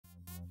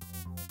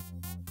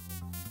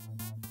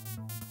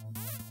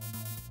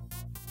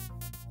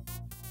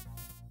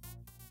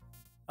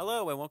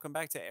Hello and welcome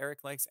back to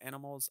Eric Likes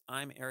Animals.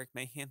 I'm Eric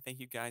Mahan. Thank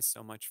you guys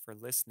so much for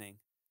listening.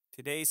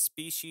 Today's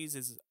species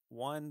is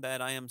one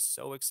that I am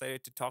so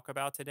excited to talk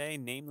about today,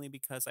 namely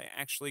because I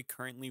actually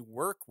currently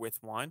work with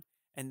one,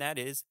 and that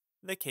is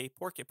the Cape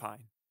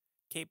porcupine.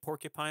 Cape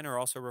porcupine are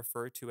also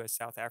referred to as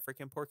South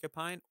African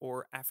porcupine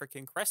or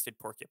African crested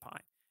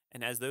porcupine.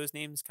 And as those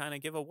names kind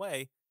of give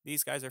away,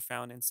 these guys are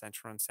found in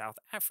Central and South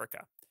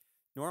Africa.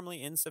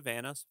 Normally in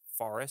savannas,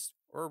 forests,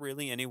 or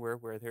really anywhere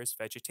where there's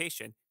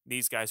vegetation,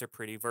 these guys are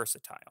pretty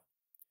versatile.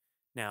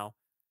 Now,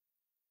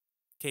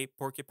 Cape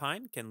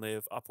porcupine can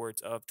live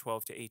upwards of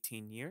 12 to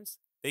 18 years.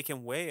 They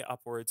can weigh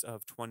upwards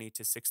of 20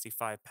 to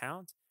 65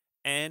 pounds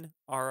and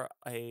are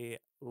a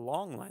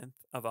long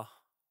length of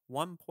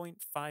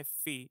 1.5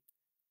 feet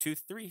to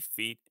 3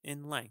 feet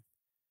in length,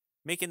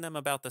 making them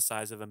about the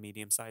size of a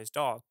medium sized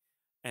dog.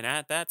 And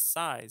at that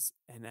size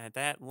and at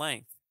that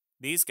length,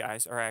 these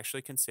guys are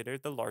actually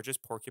considered the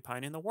largest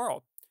porcupine in the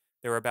world.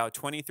 There are about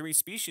 23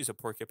 species of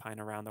porcupine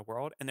around the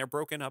world, and they're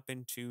broken up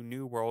into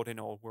New World and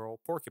Old World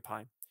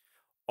porcupine.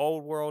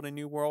 Old World and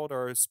New World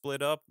are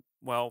split up,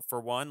 well, for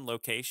one,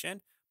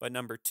 location, but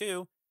number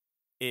two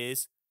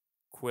is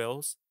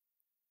quills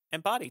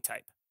and body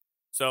type.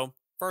 So,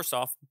 first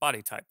off,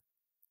 body type.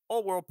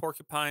 Old World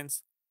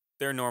porcupines,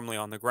 they're normally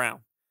on the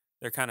ground.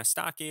 They're kind of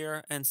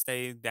stockier and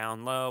stay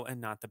down low and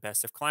not the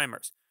best of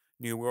climbers.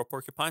 New World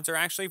porcupines are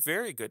actually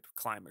very good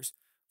climbers.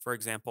 For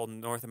example,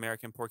 North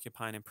American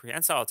porcupine and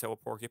prehensile tail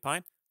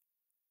porcupine,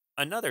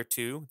 another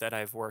two that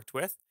I've worked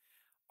with,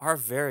 are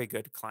very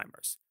good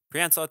climbers.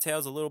 Prehensile tail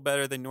is a little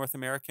better than North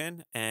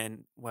American,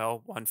 and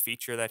well, one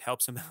feature that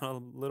helps them out a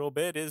little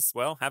bit is,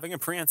 well, having a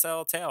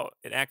prehensile tail.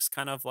 It acts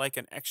kind of like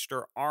an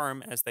extra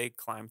arm as they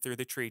climb through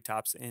the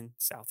treetops in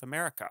South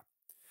America.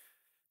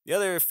 The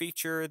other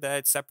feature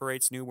that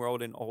separates New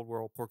World and Old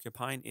World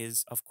porcupine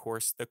is, of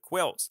course, the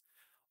quills.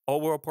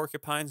 Old World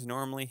porcupines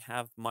normally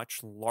have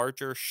much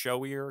larger,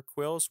 showier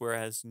quills,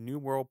 whereas New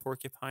World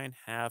porcupine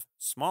have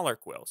smaller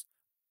quills.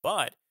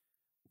 But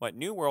what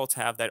New Worlds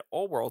have that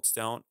Old Worlds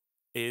don't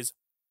is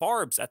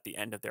barbs at the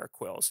end of their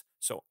quills.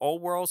 So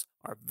Old Worlds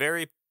are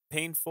very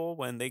painful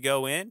when they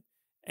go in,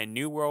 and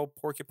New World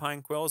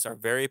porcupine quills are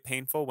very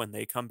painful when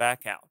they come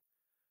back out.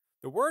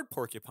 The word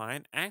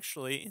porcupine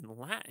actually in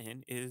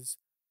Latin is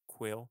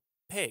quill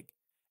pig.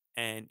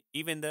 And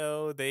even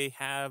though they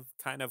have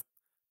kind of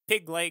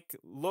pig like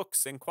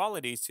looks and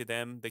qualities to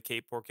them, the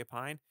Cape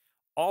porcupine,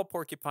 all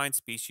porcupine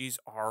species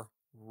are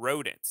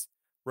rodents.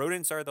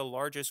 Rodents are the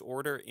largest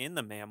order in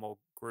the mammal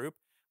group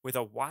with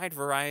a wide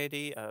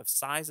variety of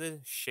sizes,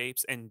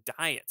 shapes, and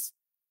diets.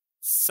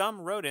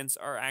 Some rodents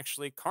are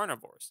actually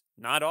carnivores.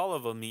 Not all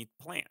of them eat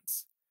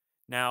plants.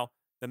 Now,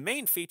 the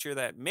main feature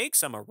that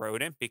makes them a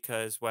rodent,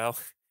 because, well,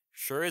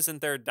 sure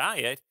isn't their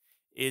diet,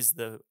 is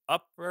the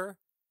upper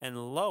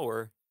and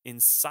lower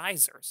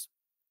incisors.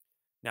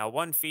 Now,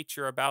 one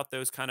feature about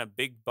those kind of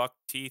big buck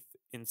teeth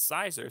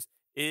incisors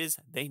is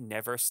they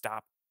never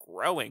stop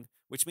growing,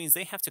 which means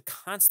they have to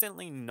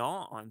constantly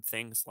gnaw on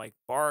things like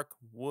bark,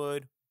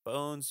 wood,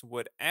 bones,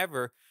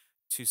 whatever,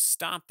 to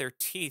stop their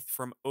teeth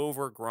from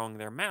overgrowing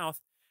their mouth,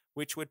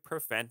 which would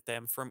prevent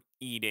them from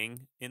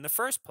eating in the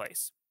first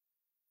place.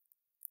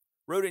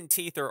 Rodent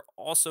teeth are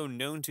also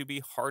known to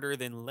be harder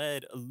than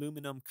lead,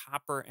 aluminum,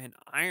 copper, and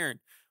iron,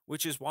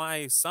 which is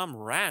why some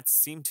rats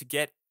seem to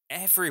get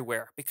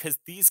everywhere because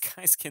these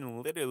guys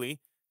can literally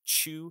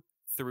chew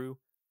through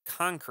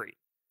concrete.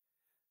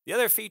 The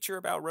other feature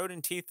about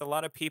rodent teeth a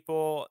lot of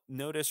people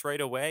notice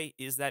right away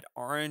is that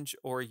orange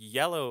or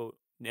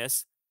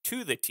yellowness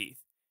to the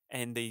teeth.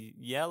 And the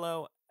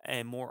yellow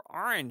and more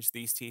orange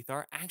these teeth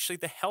are, actually,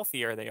 the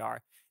healthier they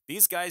are.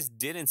 These guys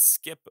didn't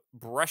skip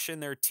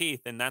brushing their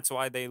teeth, and that's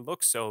why they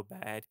look so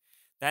bad.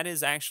 That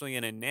is actually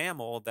an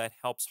enamel that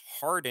helps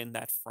harden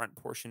that front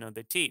portion of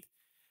the teeth,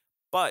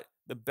 but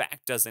the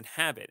back doesn't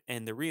have it.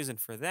 And the reason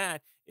for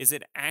that is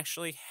it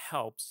actually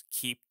helps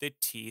keep the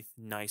teeth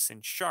nice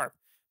and sharp.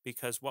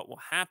 Because what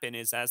will happen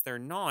is as they're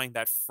gnawing,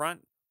 that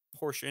front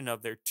portion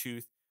of their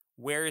tooth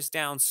wears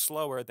down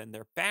slower than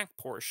their back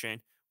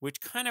portion,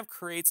 which kind of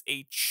creates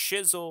a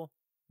chisel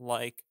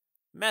like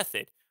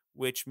method,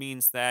 which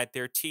means that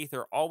their teeth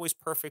are always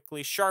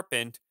perfectly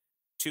sharpened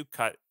to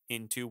cut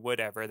into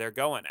whatever they're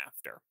going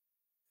after.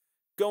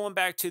 Going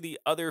back to the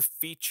other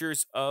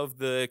features of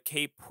the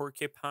Cape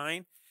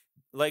porcupine,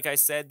 like I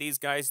said, these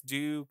guys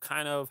do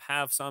kind of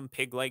have some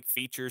pig like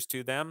features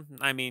to them.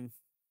 I mean,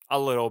 a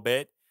little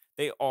bit.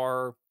 They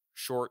are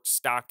short,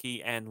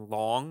 stocky, and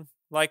long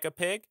like a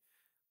pig,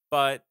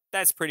 but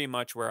that's pretty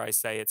much where I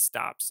say it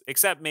stops,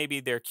 except maybe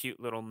their cute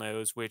little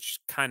nose, which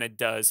kind of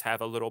does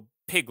have a little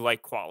pig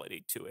like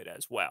quality to it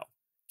as well.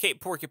 Cape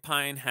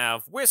porcupine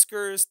have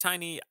whiskers,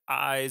 tiny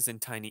eyes,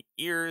 and tiny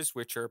ears,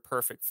 which are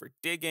perfect for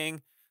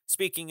digging.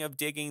 Speaking of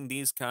digging,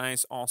 these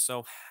guys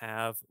also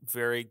have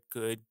very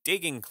good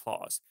digging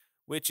claws,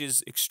 which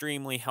is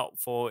extremely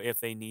helpful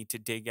if they need to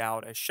dig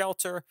out a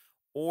shelter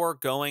or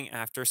going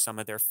after some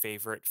of their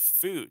favorite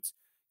foods.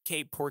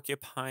 Cape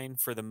porcupine,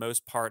 for the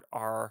most part,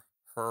 are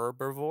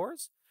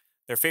herbivores.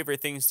 Their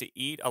favorite things to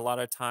eat a lot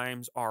of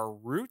times are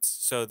roots,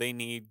 so they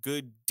need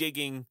good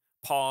digging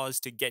paws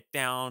to get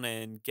down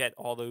and get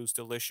all those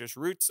delicious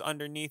roots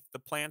underneath the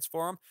plants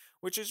for them,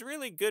 which is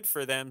really good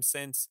for them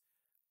since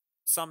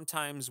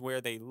sometimes where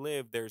they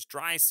live there's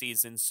dry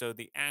seasons, so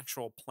the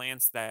actual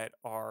plants that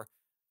are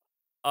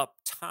up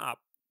top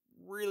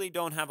really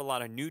don't have a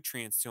lot of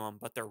nutrients to them,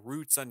 but their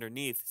roots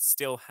underneath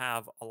still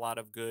have a lot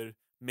of good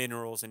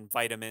minerals and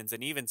vitamins,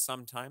 and even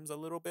sometimes a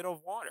little bit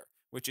of water,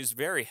 which is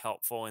very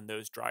helpful in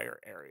those drier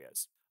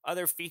areas.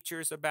 Other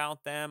features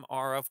about them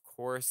are, of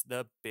course,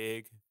 the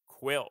big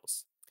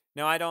quills.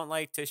 Now, I don't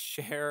like to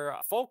share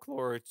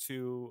folklore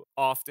too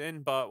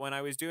often, but when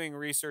I was doing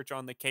research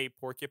on the Cape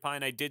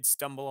Porcupine, I did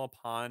stumble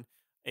upon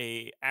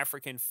a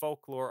African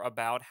folklore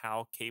about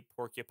how Cape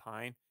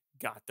Porcupine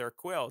got their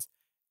quills.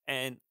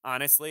 And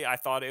honestly, I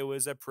thought it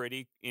was a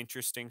pretty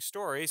interesting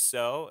story,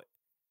 so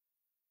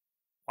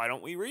why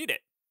don't we read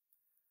it?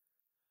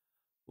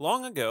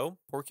 Long ago,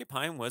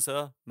 Porcupine was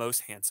a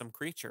most handsome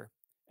creature,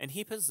 and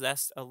he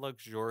possessed a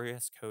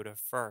luxurious coat of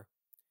fur.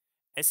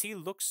 As he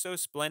looked so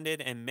splendid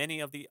and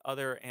many of the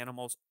other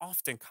animals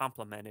often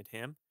complimented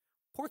him,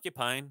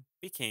 Porcupine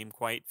became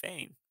quite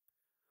vain.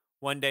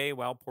 One day,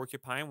 while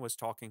Porcupine was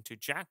talking to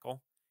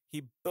Jackal,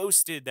 he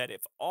boasted that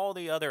if all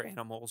the other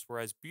animals were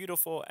as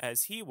beautiful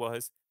as he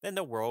was, then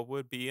the world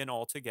would be an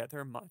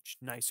altogether much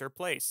nicer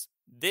place.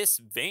 This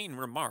vain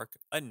remark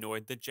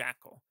annoyed the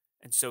Jackal,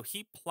 and so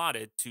he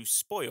plotted to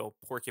spoil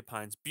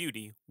Porcupine's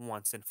beauty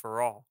once and for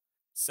all.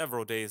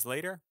 Several days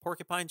later,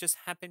 Porcupine just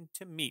happened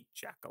to meet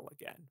Jackal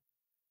again.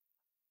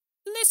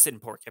 Listen,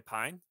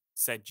 Porcupine,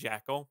 said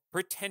Jackal,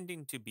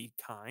 pretending to be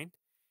kind.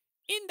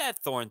 In that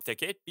thorn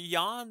thicket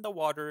beyond the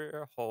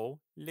water hole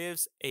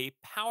lives a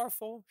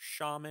powerful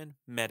shaman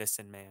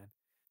medicine man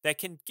that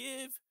can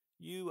give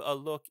you a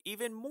look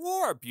even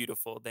more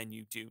beautiful than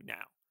you do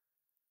now.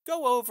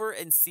 Go over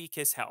and seek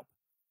his help.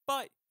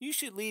 But you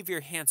should leave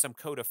your handsome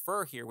coat of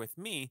fur here with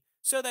me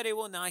so that it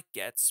will not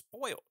get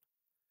spoiled.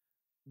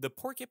 The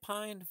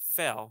porcupine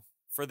fell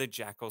for the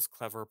jackal's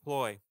clever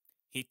ploy.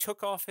 He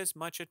took off his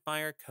much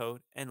admired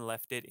coat and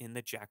left it in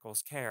the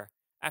jackal's care.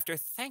 After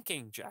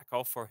thanking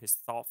Jackal for his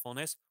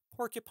thoughtfulness,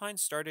 Porcupine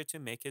started to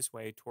make his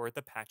way toward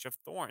the patch of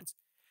thorns.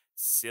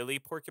 Silly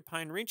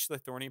Porcupine reached the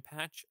thorny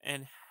patch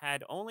and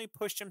had only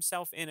pushed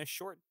himself in a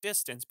short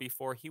distance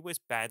before he was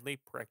badly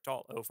pricked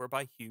all over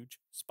by huge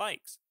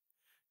spikes.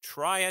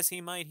 Try as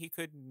he might, he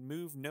could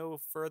move no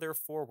further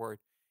forward.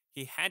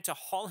 He had to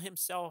haul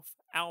himself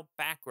out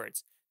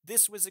backwards.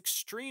 This was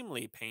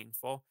extremely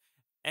painful,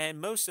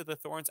 and most of the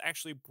thorns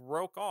actually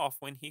broke off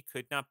when he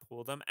could not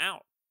pull them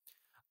out.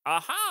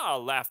 Aha!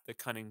 Laughed the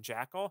cunning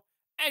jackal.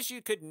 As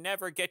you could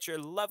never get your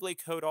lovely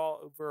coat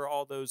all over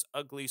all those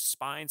ugly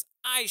spines,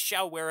 I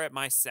shall wear it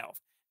myself.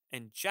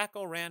 And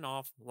Jackal ran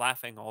off,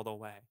 laughing all the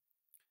way.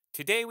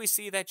 Today we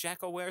see that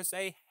Jackal wears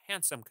a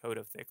handsome coat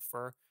of thick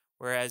fur,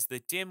 whereas the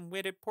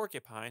dim-witted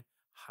porcupine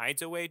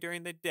hides away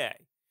during the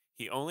day.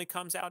 He only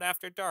comes out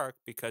after dark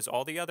because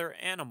all the other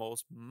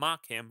animals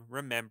mock him,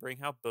 remembering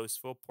how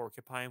boastful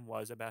Porcupine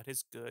was about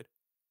his good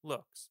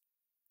looks.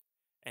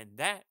 And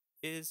that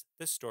is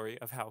the story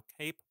of how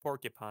Cape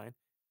Porcupine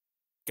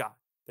got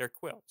their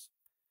quills.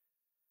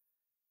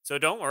 So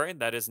don't worry,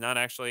 that is not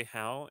actually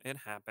how it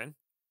happened.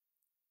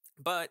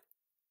 But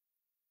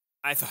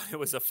I thought it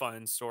was a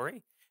fun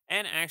story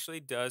and actually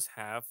does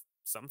have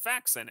some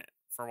facts in it.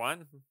 For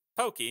one,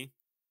 pokey.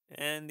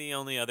 And the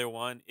only other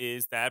one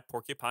is that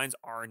porcupines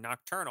are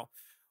nocturnal.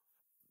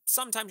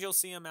 Sometimes you'll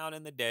see them out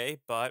in the day,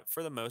 but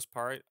for the most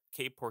part,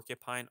 Cape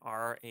porcupine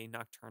are a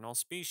nocturnal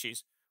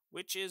species,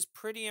 which is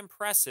pretty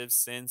impressive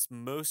since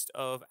most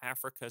of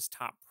Africa's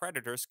top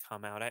predators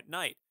come out at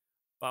night.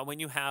 But when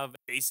you have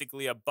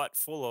basically a butt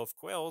full of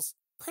quills,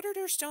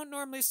 predators don't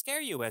normally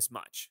scare you as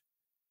much.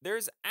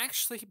 There's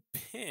actually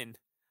been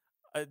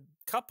a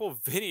couple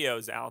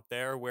videos out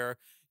there where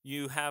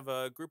you have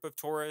a group of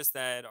tourists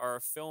that are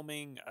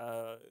filming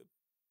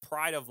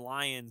pride of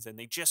lions and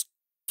they just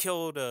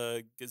killed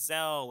a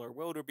gazelle or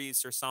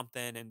wildebeest or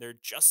something and they're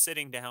just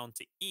sitting down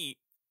to eat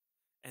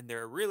and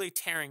they're really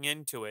tearing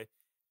into it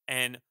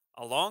and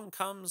along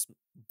comes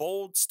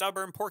bold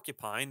stubborn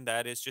porcupine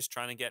that is just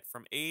trying to get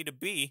from A to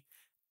B,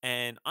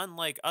 and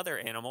unlike other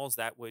animals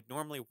that would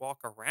normally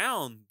walk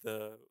around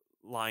the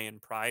lion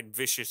pride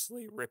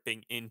viciously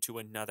ripping into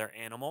another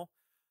animal,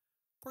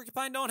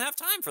 porcupine don't have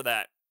time for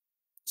that.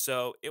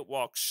 So it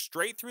walks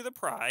straight through the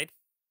pride,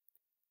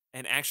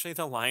 and actually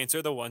the lions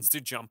are the ones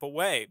to jump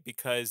away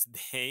because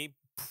they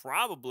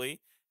probably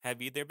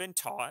have either been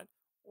taught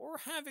or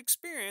have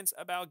experience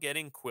about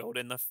getting quilled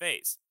in the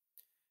face.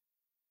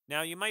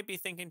 Now you might be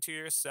thinking to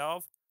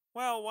yourself,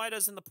 well, why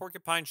doesn't the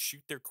porcupine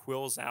shoot their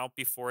quills out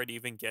before it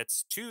even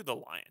gets to the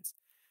lions?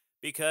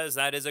 Because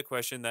that is a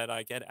question that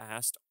I get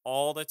asked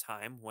all the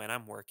time when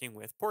I'm working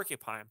with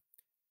porcupine.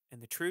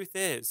 And the truth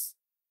is,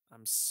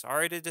 I'm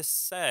sorry to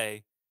just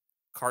say,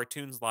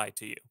 cartoons lie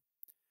to you.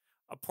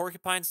 A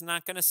porcupine's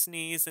not going to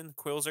sneeze and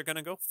quills are going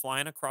to go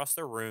flying across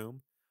the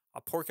room.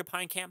 A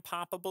porcupine can't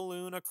pop a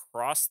balloon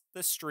across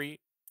the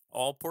street.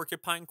 All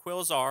porcupine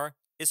quills are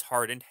is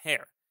hardened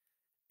hair.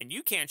 And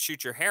you can't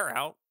shoot your hair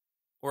out,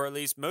 or at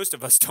least most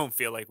of us don't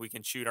feel like we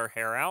can shoot our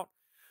hair out.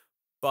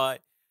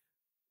 But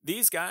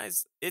these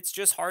guys, it's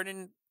just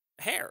hardened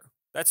hair.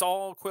 That's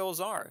all quills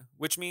are,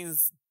 which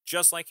means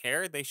just like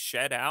hair, they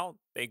shed out,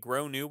 they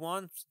grow new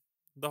ones,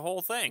 the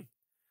whole thing.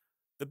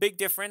 The big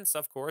difference,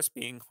 of course,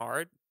 being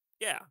hard.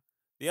 Yeah.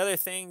 The other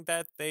thing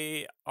that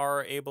they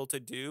are able to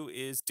do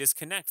is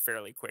disconnect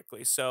fairly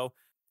quickly. So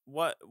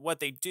what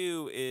they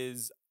do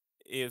is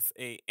if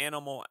a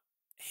animal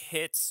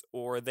hits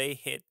or they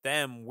hit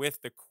them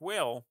with the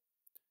quill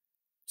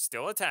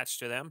still attached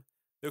to them,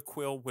 the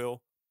quill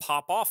will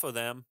pop off of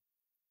them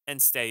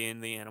and stay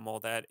in the animal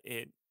that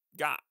it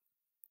got.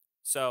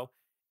 So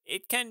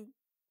it can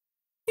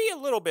be a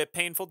little bit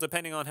painful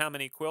depending on how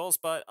many quills,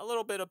 but a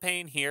little bit of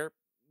pain here.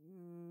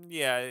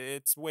 Yeah,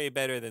 it's way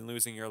better than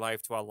losing your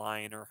life to a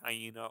lion or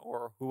hyena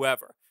or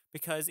whoever.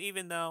 Because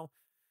even though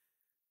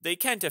they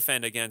can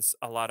defend against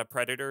a lot of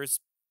predators,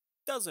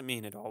 doesn't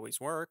mean it always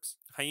works.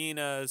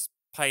 Hyenas,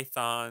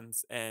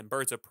 pythons, and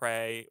birds of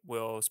prey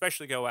will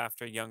especially go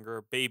after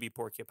younger baby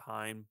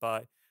porcupine,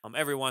 but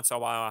every once in a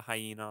while, a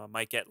hyena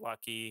might get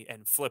lucky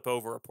and flip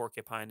over a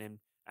porcupine and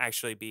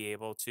actually be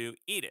able to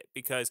eat it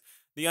because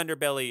the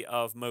underbelly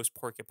of most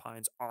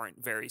porcupines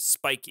aren't very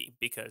spiky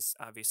because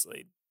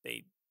obviously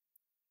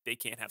they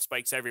can't have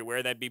spikes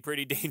everywhere. That'd be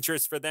pretty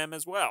dangerous for them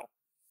as well.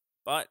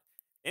 But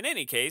in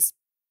any case,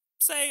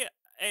 say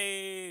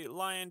a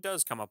lion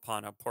does come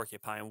upon a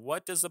porcupine,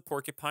 what does the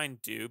porcupine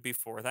do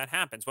before that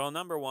happens? Well,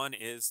 number one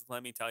is,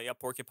 let me tell you,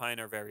 porcupine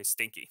are very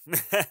stinky.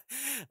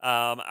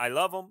 I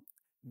love them.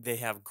 They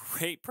have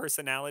great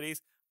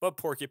personalities, but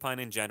porcupine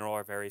in general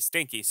are very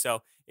stinky.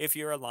 So if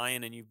you're a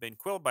lion and you've been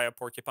quilled by a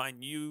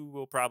porcupine, you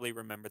will probably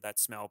remember that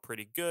smell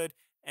pretty good,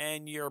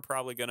 and you're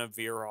probably going to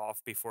veer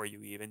off before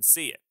you even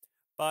see it.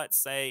 But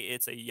say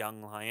it's a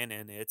young lion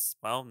and it's,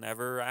 well,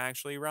 never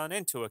actually run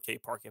into a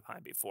Cape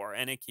Porcupine before,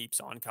 and it keeps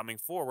on coming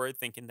forward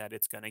thinking that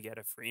it's going to get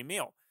a free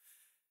meal.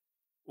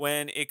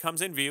 When it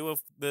comes in view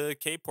of the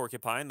Cape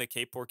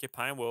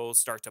Porcupine will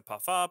start to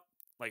puff up.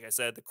 Like I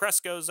said, the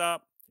crest goes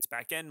up, its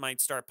back end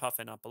might start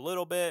puffing up a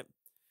little bit,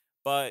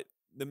 but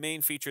the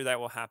main feature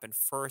that will happen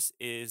first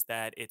is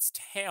that its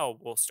tail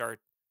will start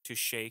to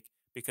shake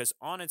because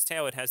on its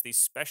tail it has these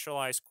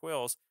specialized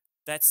quills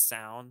that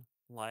sound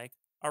like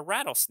a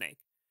rattlesnake.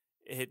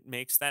 It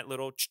makes that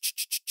little ch ch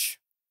ch ch ch.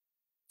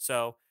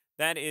 So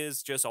that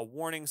is just a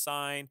warning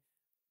sign.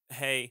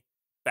 Hey,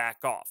 back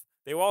off.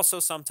 They will also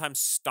sometimes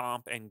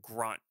stomp and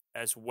grunt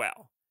as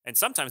well. And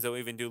sometimes they'll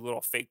even do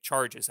little fake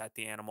charges at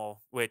the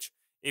animal, which,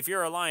 if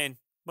you're a lion,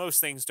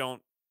 most things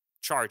don't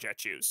charge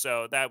at you.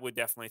 So that would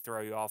definitely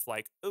throw you off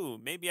like, ooh,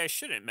 maybe I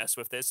shouldn't mess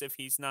with this if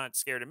he's not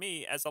scared of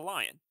me as a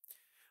lion.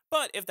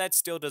 But if that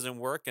still doesn't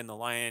work and the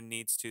lion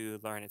needs to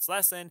learn its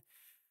lesson,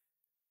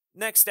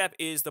 next step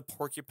is the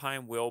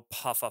porcupine will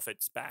puff off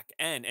its back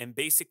end and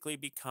basically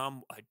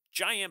become a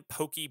giant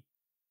pokey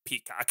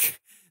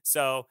peacock.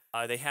 So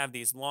they have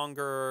these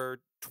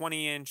longer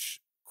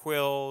 20-inch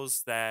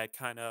quills that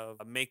kind of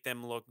make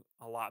them look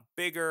a lot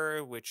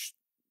bigger, which,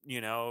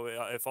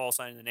 if all of a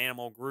sudden an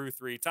animal grew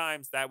 3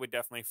 times, that would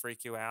definitely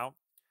freak you out.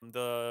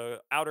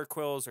 The outer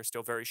quills are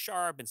still very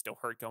sharp and still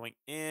hurt going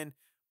in,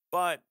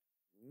 but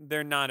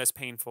they're not as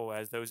painful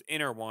as those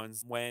inner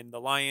ones. When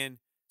the lion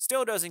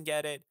still doesn't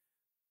get it,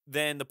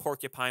 then the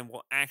porcupine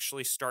will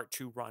actually start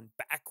to run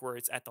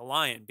backwards at the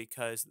lion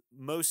because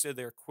most of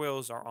their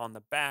quills are on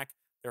the back.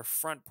 Their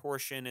front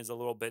portion is a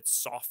little bit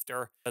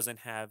softer, doesn't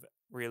have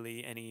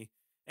really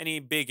any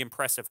big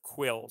impressive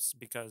quills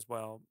because,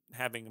 well,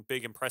 having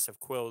big impressive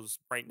quills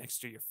right next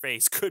to your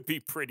face could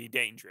be pretty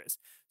dangerous.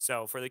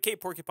 So for the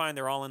Cape Porcupine,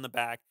 they're all in the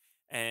back,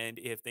 and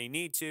if they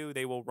need to,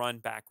 they will run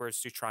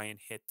backwards to try and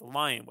hit the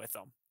lion with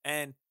them.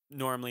 And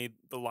normally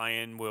the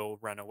lion will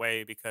run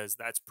away because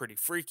that's pretty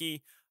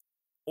freaky,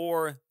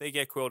 or they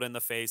get quilled in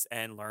the face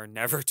and learn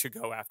never to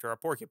go after a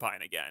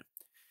porcupine again.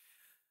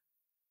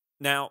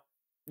 Now,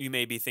 you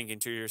may be thinking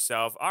to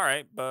yourself, all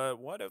right, but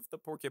what if the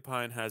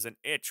porcupine has an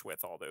itch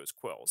with all those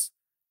quills?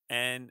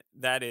 And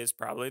that is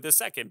probably the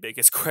second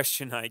biggest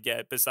question I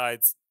get,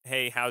 besides,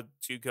 hey, how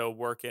to go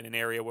work in an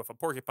area with a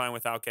porcupine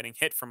without getting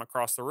hit from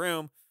across the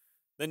room?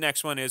 The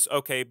next one is,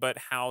 okay, but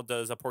how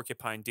does a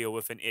porcupine deal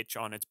with an itch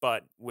on its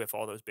butt with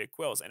all those big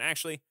quills? And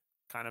actually,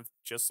 kind of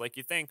just like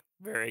you think,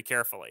 very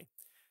carefully.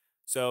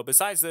 So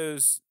besides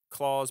those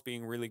claws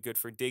being really good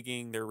for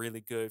digging, they're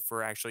really good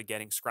for actually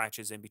getting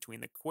scratches in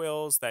between the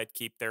quills that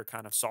keep their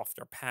kind of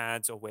softer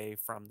pads away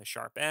from the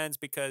sharp ends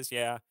because,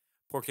 yeah,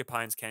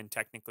 porcupines can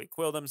technically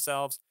quill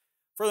themselves.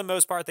 For the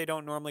most part, they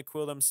don't normally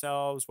quill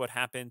themselves. What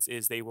happens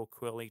is they will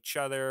quill each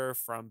other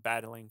from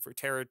battling for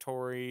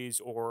territories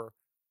or,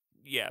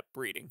 yeah,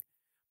 breeding.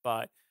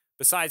 But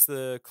besides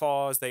the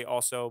claws, they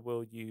also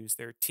will use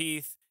their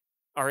teeth,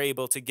 are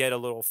able to get a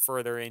little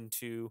further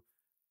into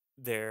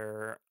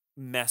their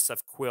mess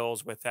of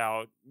quills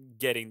without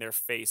getting their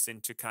face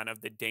into kind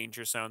of the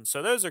danger zone.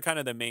 So those are kind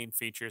of the main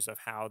features of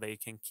how they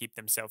can keep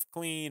themselves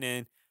clean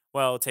and,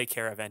 well, take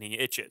care of any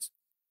itches.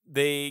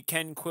 They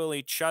can quill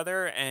each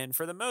other, and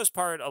for the most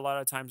part, a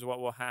lot of times what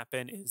will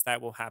happen is that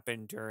will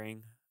happen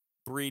during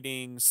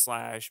breeding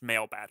slash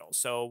male battles.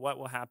 So what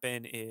will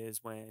happen is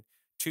when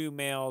two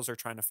males are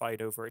trying to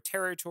fight over a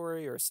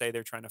territory, or say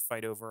they're trying to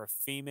fight over a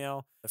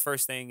female, the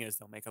first thing is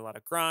they'll make a lot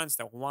of grunts,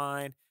 they'll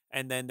whine,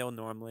 and then they'll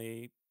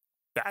normally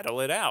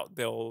battle it out.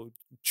 They'll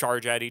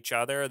charge at each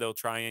other. They'll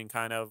try and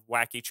kind of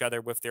whack each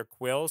other with their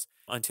quills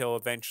until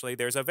eventually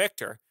there's a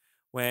victor.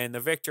 When the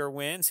victor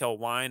wins, he'll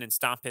whine and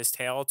stomp his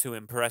tail to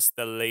impress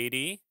the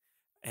lady.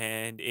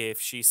 And if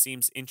she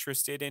seems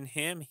interested in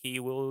him, he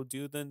will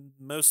do the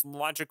most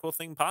logical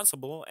thing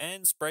possible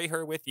and spray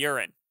her with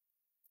urine.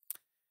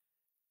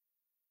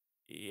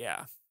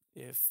 Yeah,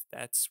 if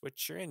that's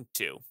what you're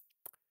into.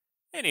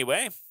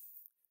 Anyway,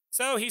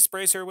 so he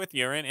sprays her with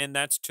urine, and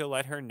that's to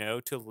let her know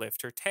to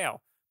lift her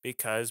tail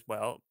because,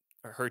 well,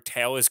 her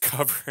tail is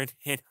covered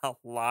in a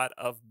lot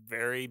of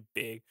very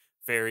big,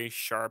 very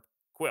sharp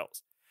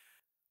quills.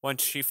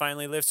 Once she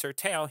finally lifts her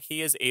tail,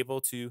 he is able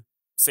to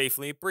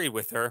safely breed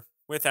with her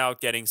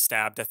without getting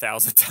stabbed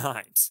 1,000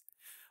 times.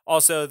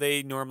 Also,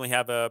 they normally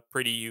have a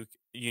pretty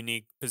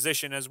unique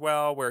position as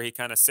well, where he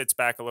kind of sits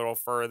back a little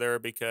further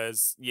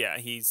because, yeah,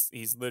 he's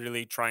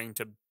literally trying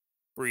to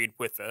breed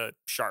with a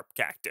sharp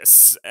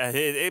cactus.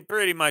 It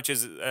pretty much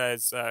is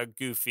as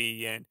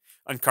goofy and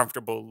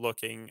uncomfortable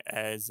looking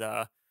as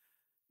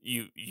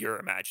you're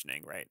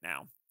imagining right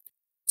now.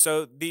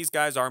 So these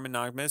guys are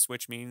monogamous,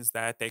 which means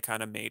that they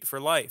kind of mate for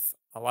life.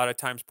 A lot of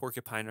times,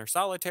 porcupine are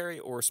solitary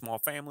or small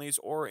families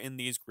or in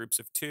these groups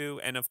of two,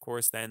 and of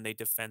course, then they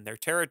defend their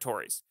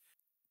territories.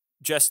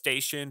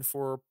 Gestation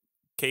for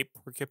Cape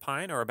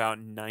porcupine are about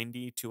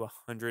 90 to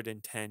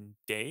 110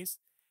 days,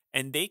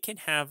 and they can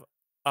have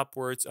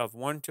upwards of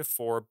 1 to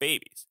 4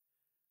 babies.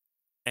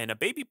 And a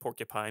baby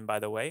porcupine, by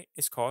the way,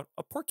 is called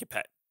a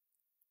porcupet.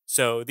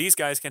 So these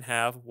guys can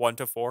have 1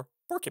 to 4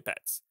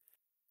 porcupets.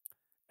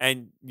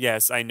 And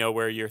yes, I know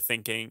where you're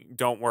thinking.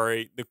 Don't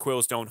worry, the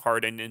quills don't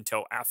harden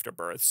until after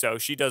birth. So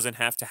she doesn't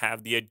have to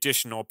have the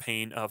additional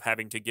pain of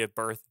having to give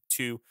birth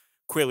to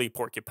quilly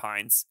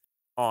porcupines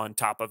on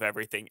top of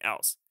everything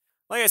else.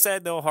 Like I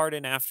said, they'll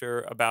harden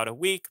after about a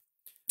week.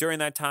 During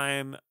that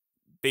time,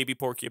 baby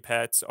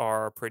porcupets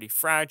are pretty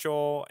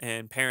fragile,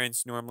 and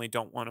parents normally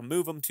don't want to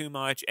move them too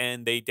much,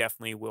 and they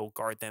definitely will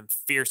guard them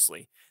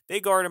fiercely.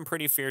 They guard them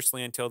pretty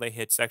fiercely until they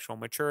hit sexual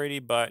maturity,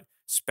 but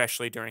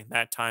especially during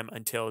that time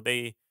until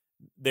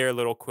their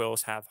little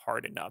quills have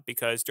hardened up,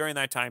 because during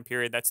that time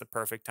period, that's the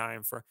perfect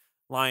time for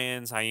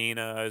lions,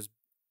 hyenas,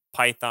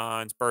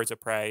 pythons, birds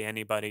of prey,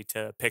 anybody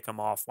to pick them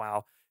off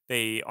while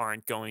they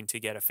aren't going to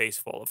get a face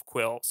full of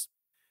quills.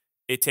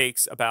 It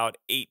takes about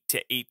 8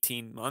 to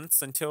 18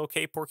 months until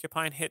Cape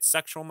porcupine hits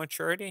sexual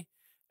maturity.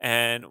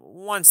 And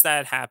once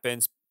that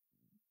happens,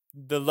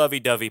 the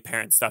lovey-dovey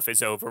parent stuff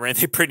is over and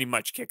they pretty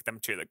much kick them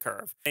to the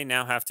curb. They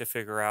now have to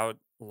figure out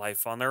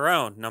life on their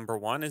own. Number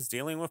one is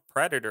dealing with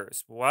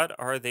predators. What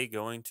are they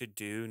going to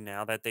do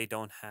now that they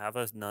don't have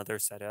another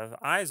set of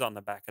eyes on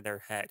the back of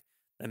their head?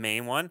 The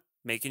main one,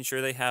 making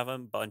sure they have a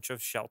bunch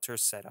of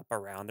shelters set up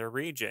around their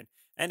region.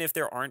 And if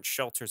there aren't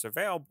shelters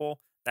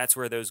available, that's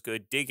where those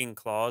good digging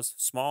claws,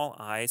 small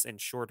eyes,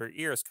 and shorter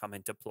ears come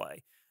into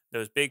play.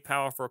 Those big,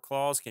 powerful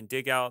claws can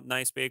dig out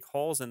nice big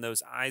holes, and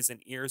those eyes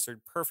and ears are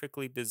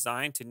perfectly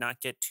designed to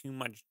not get too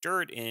much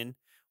dirt in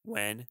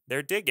when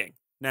they're digging.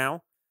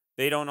 Now,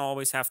 they don't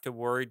always have to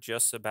worry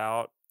just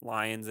about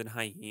lions and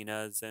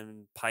hyenas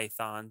and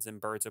pythons and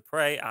birds of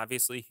prey.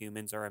 Obviously,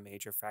 humans are a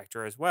major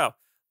factor as well.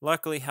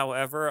 Luckily,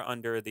 however,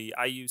 under the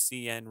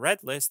IUCN Red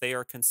List, they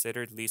are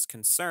considered least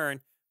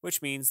concern,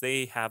 which means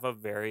they have a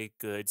very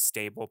good,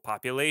 stable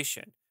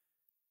population.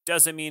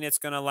 Doesn't mean it's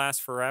going to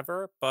last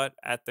forever, but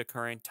at the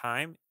current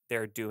time,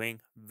 they're doing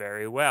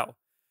very well.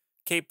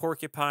 Cape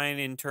porcupine,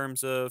 in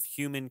terms of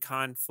human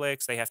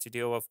conflicts, they have to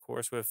deal, of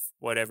course, with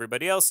what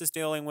everybody else is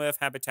dealing with,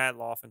 habitat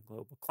loss and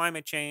global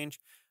climate change,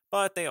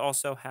 but they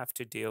also have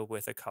to deal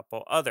with a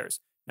couple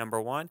others.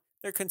 Number one,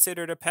 they're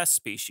considered a pest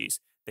species.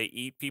 They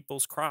eat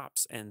people's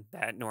crops, and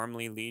that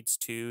normally leads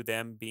to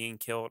them being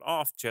killed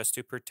off just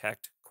to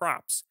protect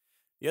crops.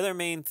 The other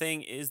main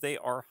thing is they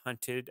are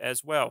hunted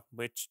as well,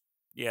 which,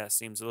 yeah,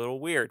 seems a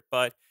little weird,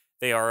 but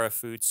they are a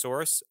food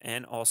source,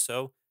 and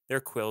also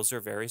their quills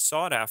are very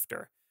sought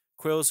after.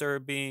 Quills are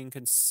being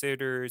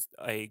considered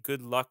a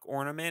good luck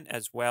ornament,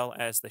 as well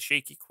as the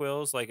shaky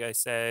quills. Like I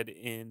said,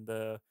 in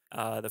the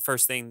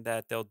first thing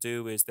that they'll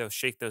do is they'll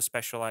shake those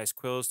specialized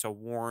quills to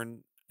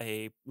warn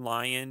a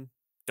lion,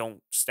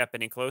 don't step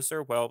any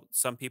closer. Well,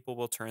 some people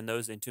will turn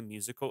those into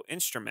musical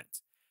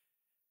instruments,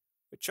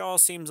 which all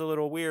seems a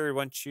little weird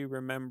once you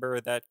remember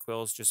that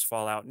quills just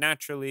fall out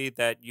naturally,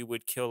 that you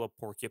would kill a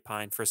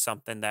porcupine for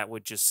something that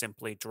would just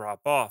simply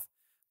drop off.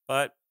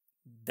 But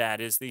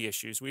that is the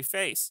issues we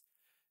face.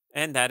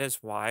 And that is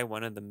why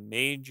one of the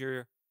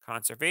major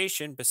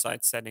conservation,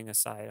 besides setting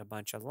aside a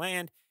bunch of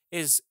land,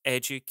 is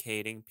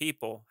educating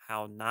people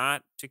how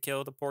not to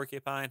kill the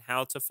porcupine,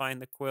 how to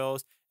find the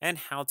quills, and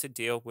how to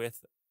deal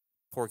with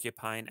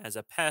porcupine as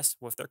a pest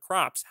with their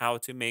crops, how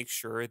to make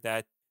sure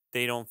that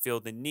they don't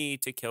feel the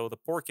need to kill the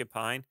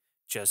porcupine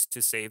just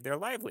to save their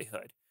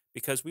livelihood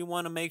because we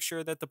want to make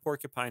sure that the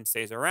porcupine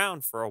stays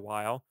around for a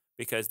while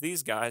because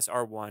these guys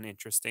are one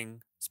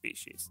interesting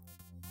species.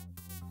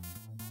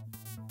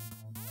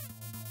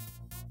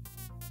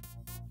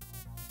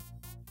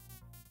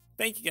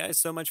 Thank you guys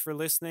so much for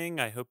listening.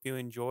 I hope you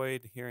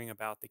enjoyed hearing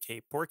about the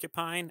Cape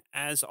Porcupine.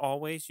 As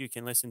always, you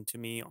can listen to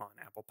me on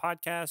Apple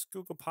Podcasts,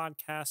 Google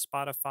Podcasts,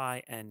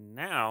 Spotify, and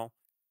now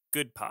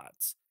Good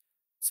Pods.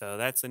 So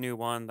that's a new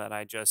one that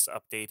I just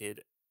updated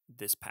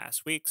this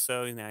past week.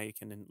 So now you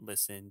can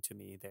listen to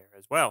me there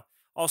as well.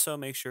 Also,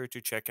 make sure to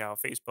check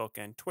out Facebook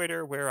and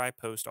Twitter where I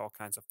post all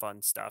kinds of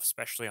fun stuff,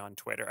 especially on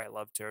Twitter. I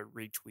love to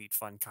retweet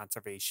fun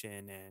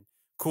conservation and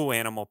cool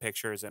animal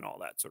pictures and all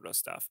that sort of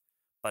stuff.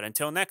 But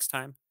until next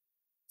time,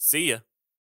 see ya.